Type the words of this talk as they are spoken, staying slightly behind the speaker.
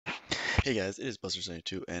Hey guys, it is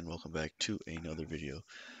Buster72 and welcome back to another video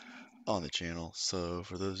on the channel. So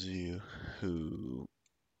for those of you who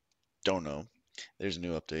don't know, there's a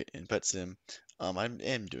new update in Pet Sim. I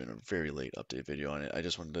am doing a very late update video on it. I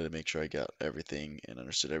just wanted to make sure I got everything and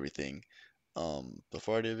understood everything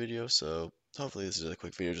before I do a video. So hopefully this is a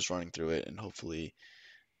quick video just running through it and hopefully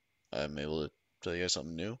I'm able to tell you guys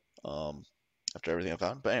something new after everything I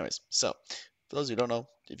found. But anyways, so for those who don't know,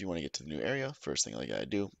 if you want to get to the new area, first thing I gotta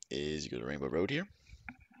do is you go to Rainbow Road here.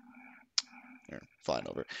 Or flying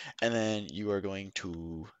over. And then you are going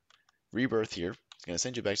to rebirth here. It's going to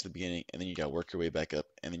send you back to the beginning, and then you got to work your way back up,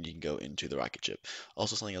 and then you can go into the rocket ship.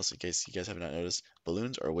 Also, something else in case you guys have not noticed,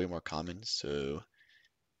 balloons are way more common. So,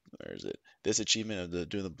 where is it? This achievement of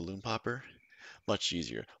doing the balloon popper, much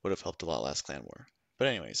easier. Would have helped a lot last clan war. But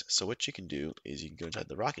anyways, so what you can do is you can go inside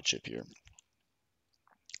the rocket ship here,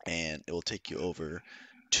 and it will take you over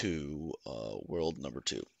to world number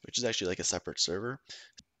 2, which is actually like a separate server.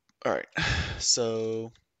 All right,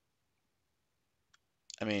 so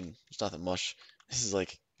I mean, there's nothing much. This is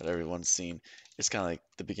like what everyone's seen. It's kind of like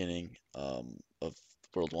the beginning of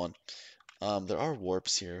World 1. There are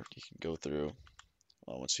warps here you can go through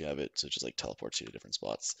once you have it, so it just like teleports you to different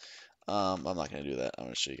spots. I'm not going to do that. I'm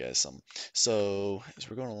going to show you guys some. So, as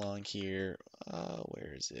we're going along here,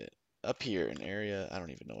 where is it? Up here in area, I don't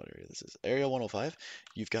even know what area this is. Area 105,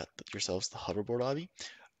 you've got yourselves the Hoverboard Obby.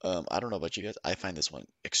 I don't know about you guys. I find this one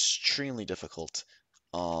extremely difficult.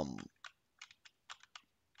 Um,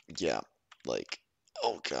 yeah, like,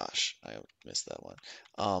 oh gosh, I missed that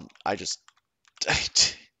one. I just,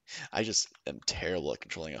 I just am terrible at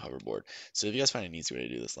controlling a hoverboard. So if you guys find an easy way to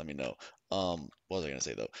do this, let me know. What was I gonna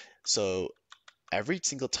say though? So every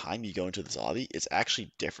single time you go into this obby, it's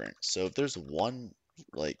actually different. So if there's one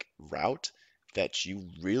like route that you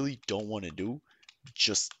really don't want to do,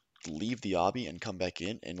 just leave the obby and come back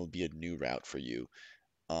in, and it'll be a new route for you.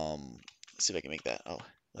 Let's see if I can make that. Oh,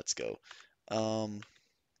 let's go. Um,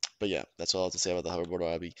 but yeah, that's all I have to say about the hoverboard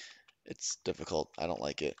obby. It's difficult. I don't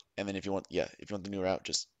like it. And then if you want, yeah, if you want the new route,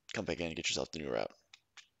 just come back in and get yourself the new route.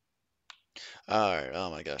 Alright, oh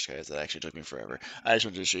my gosh, guys, that actually took me forever. I just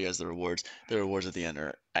wanted to show you guys the rewards. The rewards at the end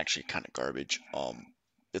are actually kind of garbage.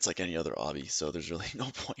 It's like any other obby, so there's really no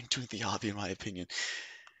point in doing the obby in my opinion.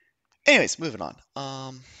 Anyways, moving on.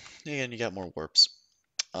 Again, you got more warps.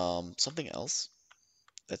 Something else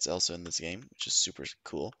that's also in this game, which is super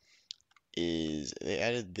cool, is they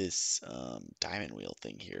added this diamond wheel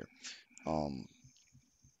thing here. Um,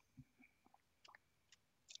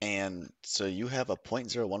 and so you have a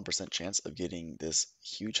 0.01% chance of getting this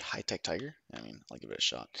huge high-tech tiger. I mean, I'll give it a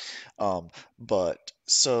shot. But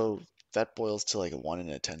so that boils to like a 1 in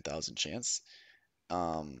a 10,000 chance.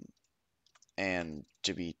 Um, and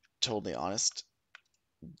to be totally honest,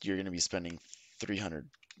 you're going to be spending 300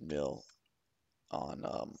 mil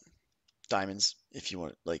on diamonds if you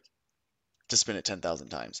want like to spin it 10,000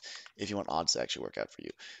 times if you want odds to actually work out for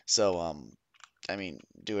you. So I mean,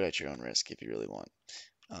 do it at your own risk if you really want.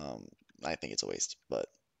 Um, I think it's a waste, but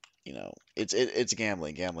you know, it's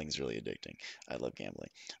gambling. Gambling is really addicting. I love gambling.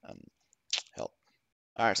 Um, help.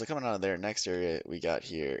 All right, so coming out of there, next area we got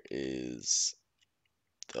here is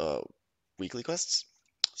the weekly quests.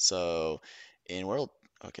 So in world,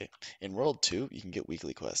 okay, in world 2, you can get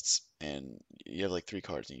weekly quests, and you have like 3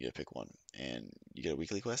 cards, and you get to pick one, and you get a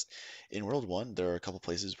weekly quest. In world 1, there are a couple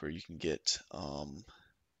places where you can get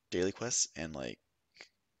daily quests and like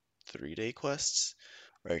 3-day quests.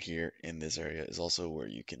 Right here in this area is also where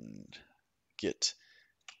you can get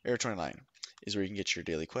Area 29 is where you can get your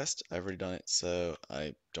daily quest. I've already done it, so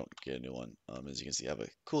I don't get a new one. As you can see, I have a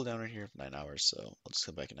cooldown right here of 9 hours, so I'll just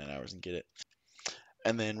come back in 9 hours and get it.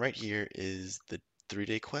 And then right here is the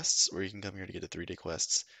 3-day quests, where you can come here to get the 3-day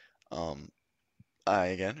quests. I,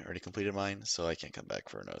 again, already completed mine, so I can't come back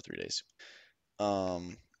for another 3 days.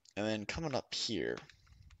 And then coming up here,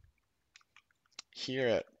 here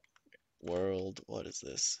at World, what is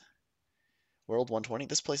this? World 120,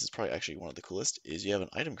 this place is probably actually one of the coolest, is you have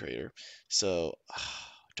an item creator. So,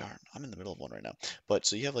 darn, I'm in the middle of one right now. But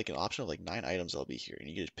so you have like an option of like 9 items that'll be here, and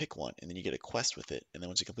you get to pick one, and then you get a quest with it. And then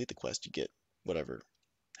once you complete the quest, you get whatever,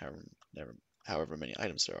 however, however many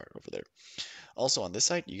items there are over there. Also on this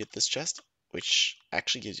side, you get this chest, which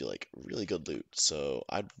actually gives you like really good loot. So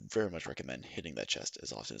I'd very much recommend hitting that chest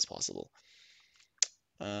as often as possible.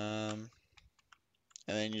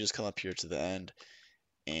 And then you just come up here to the end,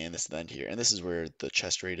 and this is the end here. And this is where the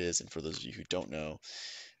chest raid is. And for those of you who don't know,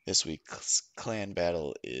 this week's clan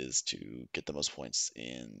battle is to get the most points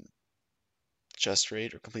in chest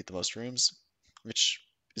raid or complete the most rooms, which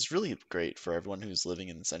is really great for everyone who's living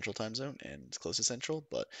in the central time zone and close to central.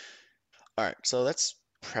 But all right, so that's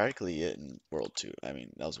practically it in World 2. I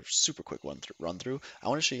mean, that was a super quick run through. I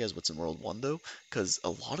want to show you guys what's in World 1 though, because a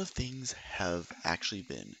lot of things have actually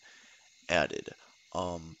been added.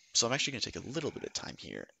 So I'm actually going to take a little bit of time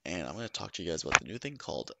here, and I'm going to talk to you guys about the new thing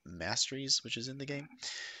called Masteries, which is in the game.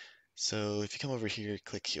 So if you come over here,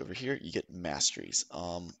 click over here, you get Masteries.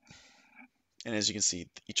 And as you can see,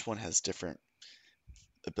 each one has different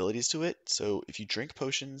abilities to it. So if you drink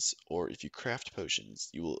potions or if you craft potions,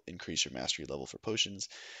 you will increase your mastery level for potions.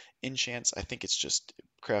 Enchants, I think it's just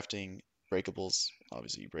crafting breakables.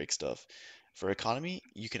 Obviously, you break stuff. For economy,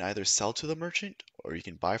 you can either sell to the merchant, or you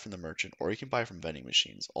can buy from the merchant, or you can buy from vending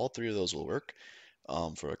machines. All three of those will work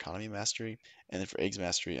for economy mastery. And then for eggs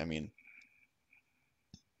mastery, I mean,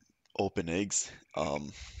 open eggs.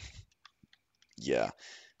 Yeah,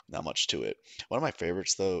 not much to it. One of my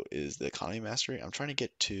favorites, though, is the economy mastery. I'm trying to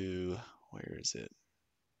get to, where is it?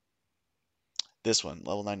 This one,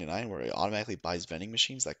 level 99, where it automatically buys vending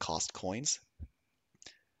machines that cost coins.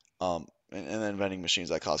 And then vending machines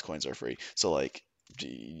that cost coins are free. So like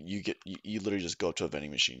you literally just go up to a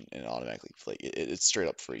vending machine and automatically like it's straight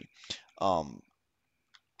up free. Um,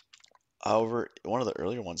 However, one of the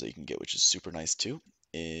earlier ones that you can get, which is super nice too,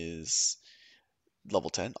 is level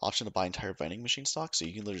 10 option to buy entire vending machine stock. So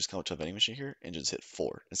you can literally just come up to a vending machine here and just hit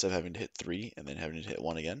 4 instead of having to hit 3 and then having to hit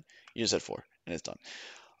 1 again. You just hit 4 and it's done.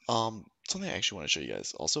 Something I actually want to show you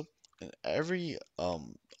guys also. In every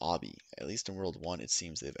obby, at least in World 1, it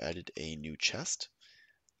seems they've added a new chest.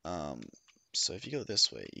 Um, so if you go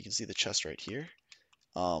this way, you can see the chest right here.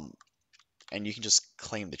 Um, and you can just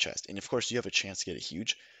claim the chest. And of course, you have a chance to get it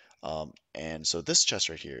huge. And so this chest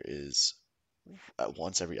right here is at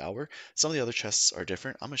once every hour. Some of the other chests are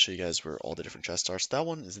different. I'm gonna show you guys where all the different chests are. So that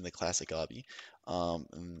one is in the classic obby.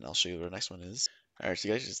 And I'll show you where the next one is. Alright, so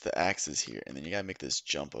you guys just the axes here, and then you gotta make this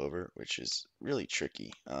jump over, which is really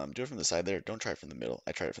tricky. Do it from the side there. Don't try it from the middle.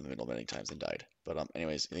 I tried it from the middle many times and died. But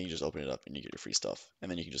anyways, then you just open it up and you get your free stuff,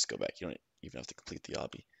 and then you can just go back. You don't even have to complete the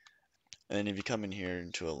obby. And then if you come in here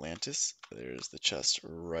into Atlantis, there's the chest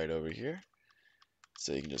right over here.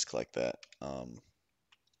 So you can just collect that and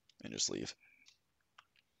just leave.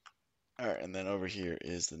 Alright, and then over here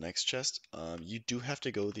is the next chest. You do have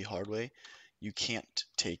to go the hard way. You can't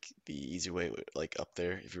take the easy way, like up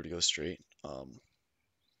there, if you were to go straight.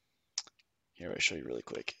 Here, I'll show you really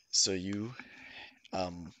quick. So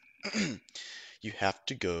um, you have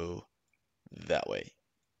to go that way,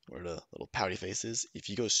 where the little pouty face is. If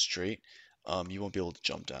you go straight, you won't be able to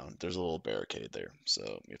jump down. There's a little barricade there, so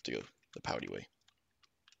you have to go the pouty way.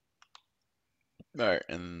 Alright,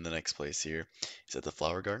 and the next place here is at the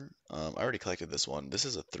flower garden. I already collected this one. This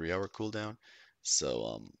is a 3-hour cooldown,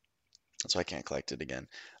 so I can't collect it again.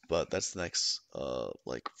 But that's the next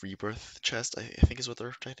like rebirth chest, I think is what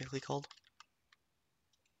they're technically called.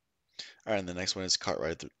 Alright, and the next one is cart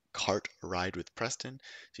ride with Preston.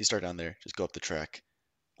 So you start down there, just go up the track,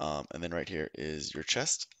 and then right here is your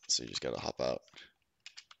chest. So you just gotta hop out,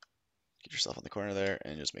 get yourself on the corner there,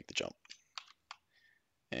 and just make the jump.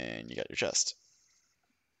 And you got your chest.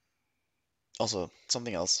 Also,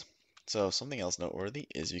 something else. So something else noteworthy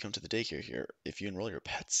is if you come to the daycare here, if you enroll your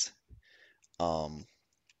pets, um,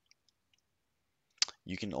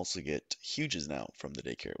 you can also get huges now from the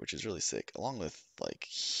daycare, which is really sick, along with like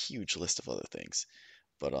huge list of other things.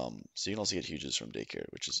 But so you can also get huges from daycare,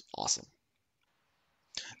 which is awesome.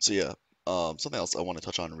 So yeah, something else I want to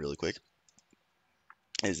touch on really quick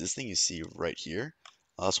is this thing you see right here.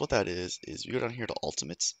 So what that is you go down here to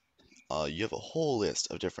ultimates. You have a whole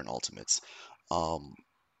list of different ultimates. Um,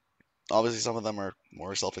 Obviously, some of them are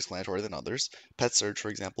more self-explanatory than others. Pet Surge, for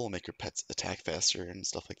example, will make your pets attack faster and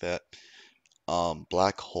stuff like that.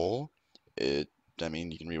 Black Hole, it, I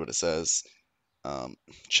mean, you can read what it says. Um,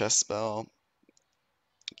 Chest Spell,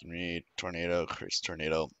 you can read Tornado, creates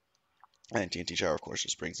Tornado, and TNT Shower, of course,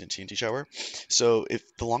 just brings in TNT Shower. So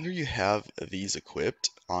if the longer you have these equipped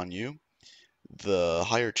on you, the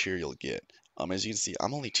higher tier you'll get. As you can see,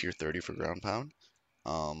 I'm only tier 30 for ground pound.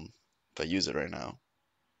 If I use it right now,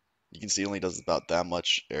 you can see it only does about that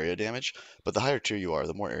much area damage, but the higher tier you are,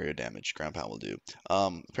 the more area damage ground pound will do.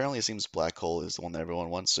 Apparently it seems black hole is the one that everyone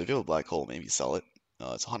wants, so if you have a black hole, maybe sell it.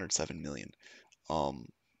 It's 107 million. Um,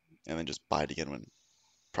 and then just buy it again when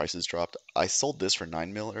prices dropped. I sold this for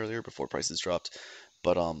 9 mil earlier before prices dropped,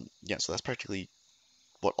 but yeah, so that's practically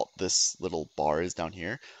what this little bar is down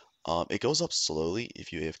here. It goes up slowly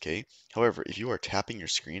if you AFK. However, if you are tapping your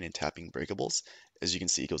screen and tapping breakables, as you can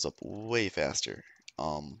see, it goes up way faster.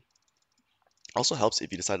 Also helps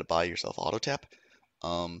if you decide to buy yourself auto tap.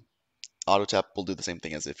 Um, Auto tap will do the same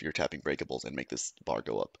thing as if you're tapping breakables and make this bar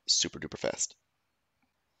go up super duper fast.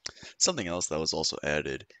 Something else that was also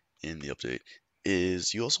added in the update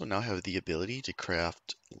is you also now have the ability to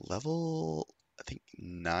craft level, I think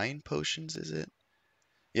 9 potions, is it?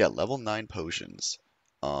 Yeah, level 9 potions.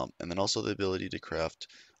 And then also the ability to craft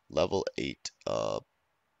level 8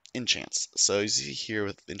 enchants. So you see here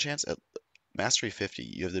with enchants at Mastery 50,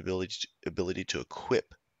 you have the ability to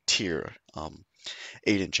equip Teir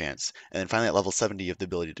 8 enchants. And then finally at level 70, you have the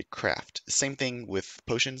ability to craft. Same thing with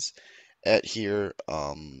potions. At here,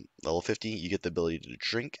 level 50, you get the ability to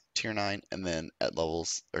drink Tier 9, and then at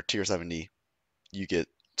levels or Tier 70, you get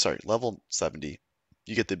level 70,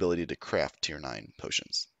 you get the ability to craft Tier 9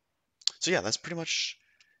 potions. So yeah, that's pretty much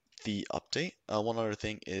the update. One other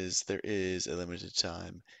thing is there is a limited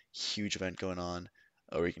time huge event going on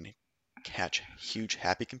where you can catch huge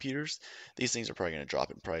happy computers. These things are probably going to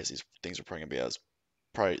drop in price. These things are probably going to be as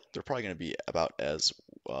probably they're probably going to be about as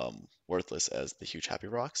worthless as the huge happy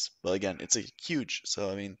rocks. But again, it's a huge,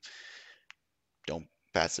 so I mean, don't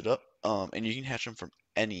pass it up. And you can hatch them from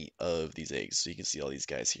any of these eggs. So you can see all these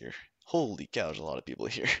guys here. Holy cow, there's a lot of people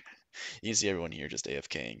here. You can see everyone here just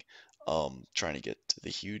AFKing, trying to get the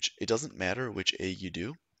huge. It doesn't matter which egg you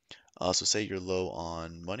do. So say you're low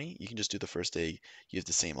on money, you can just do the first egg. You have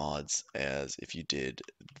the same odds as if you did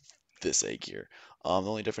this egg here. The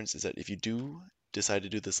only difference is that if you do decide to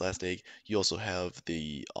do this last egg, you also have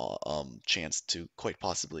the chance to quite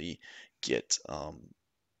possibly get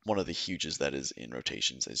one of the huges that is in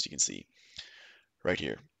rotations, as you can see right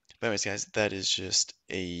here. But anyways, guys, that is just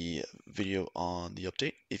a video on the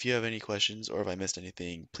update. If you have any questions or if I missed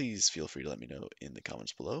anything, please feel free to let me know in the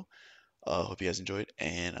comments below. Hope you guys enjoyed,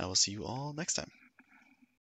 and I will see you all next time.